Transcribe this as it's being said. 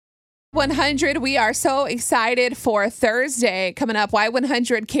100. We are so excited for Thursday coming up.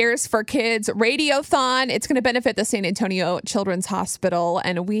 Y100 Cares for Kids Radiothon. It's going to benefit the San Antonio Children's Hospital,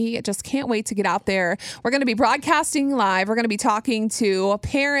 and we just can't wait to get out there. We're going to be broadcasting live. We're going to be talking to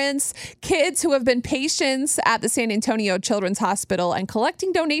parents, kids who have been patients at the San Antonio Children's Hospital and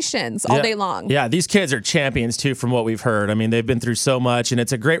collecting donations all day long. Yeah, these kids are champions too, from what we've heard. I mean, they've been through so much, and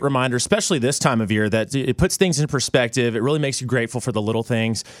it's a great reminder, especially this time of year, that it puts things in perspective. It really makes you grateful for the little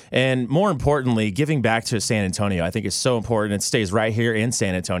things. And more importantly, giving back to San Antonio, I think, is so important. It stays right here in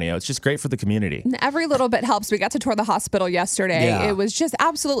San Antonio. It's just great for the community. And every little bit helps. We got to tour the hospital yesterday. Yeah. It was just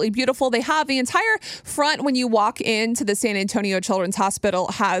absolutely beautiful. They have the entire front when you walk into the San Antonio Children's Hospital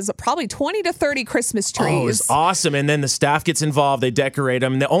has probably 20 to 30 Christmas trees. Oh, it was awesome. And then the staff gets involved. They decorate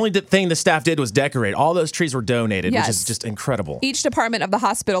them. And the only thing the staff did was decorate. All those trees were donated, which is just incredible. Each department of the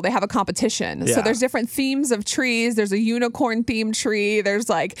hospital, they have a competition. Yeah. So there's different themes of trees. There's a unicorn themed tree. There's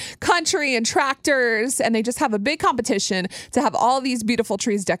like country and tractors. And they just have a big competition to have all these beautiful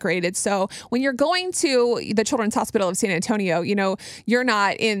trees decorated. So when you're going to the Children's Hospital of San Antonio, you're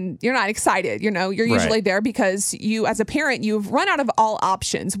not excited. You're usually there because you, as a parent, you've run out of all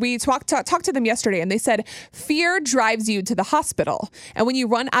options. We talked to them yesterday, and they said fear drives you to the hospital. And when you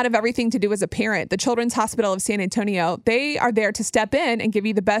run out of everything to do as a parent, the Children's Hospital of San Antonio, they are there to step in and give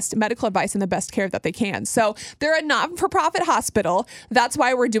you the best medical advice and the best care that they can. So they're a not-for-profit hospital. That's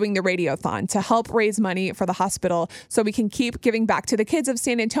why we're doing the Radiothon, to help raise money for the hospital so we can keep giving back to the kids of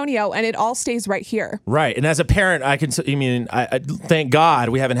San Antonio, and it all stays right here. Right. And as a parent, I thank God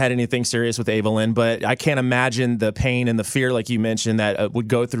we haven't had anything serious with Evelyn, but I can't imagine the pain and the fear, like you mentioned, that would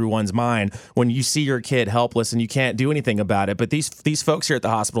go through one's mind when you see your kid helpless and you can't do anything about it. But these folks here at the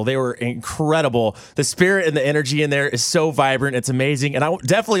hospital, they were incredible. The spirit and the energy in there is so vibrant. It's amazing. And I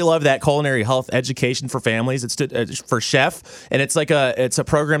definitely love that culinary health education for families. It's for chef, and it's a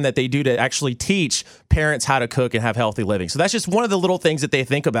program that they do to actually teach parents how to cook and have healthy living. So that's just one of the little things that they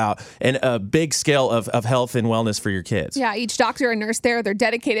think about in a big scale of health and wellness for your kids. Yeah, each doctor and nurse there, they're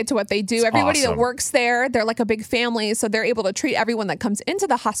dedicated to what they do. Everybody that works there, they're like a big family, so they're able to treat everyone that comes into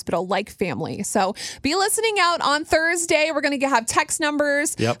the hospital like family. So be listening out on Thursday. We're going to have text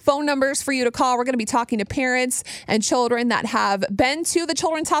numbers, phone numbers for you to call. We're going to be talking to parents and children that have been to the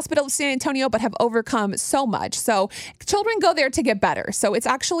Children's Hospital of San Antonio but have overcome so much. So children go there to get better. So it's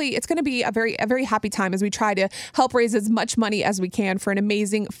going to be a very happy time as we try to help raise as much money as we can for an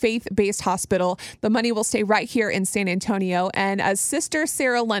amazing faith-based hospital. The money will stay right here in San Antonio. And as Sister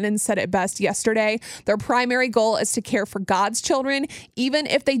Sarah Lennon said it best yesterday, their primary goal is to care for God's children, even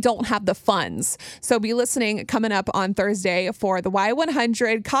if they don't have the funds. So be listening coming up on Thursday for the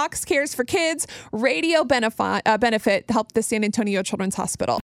Y100 Cox Cares for Kids radio benefit to help the San Antonio Children's Hospital.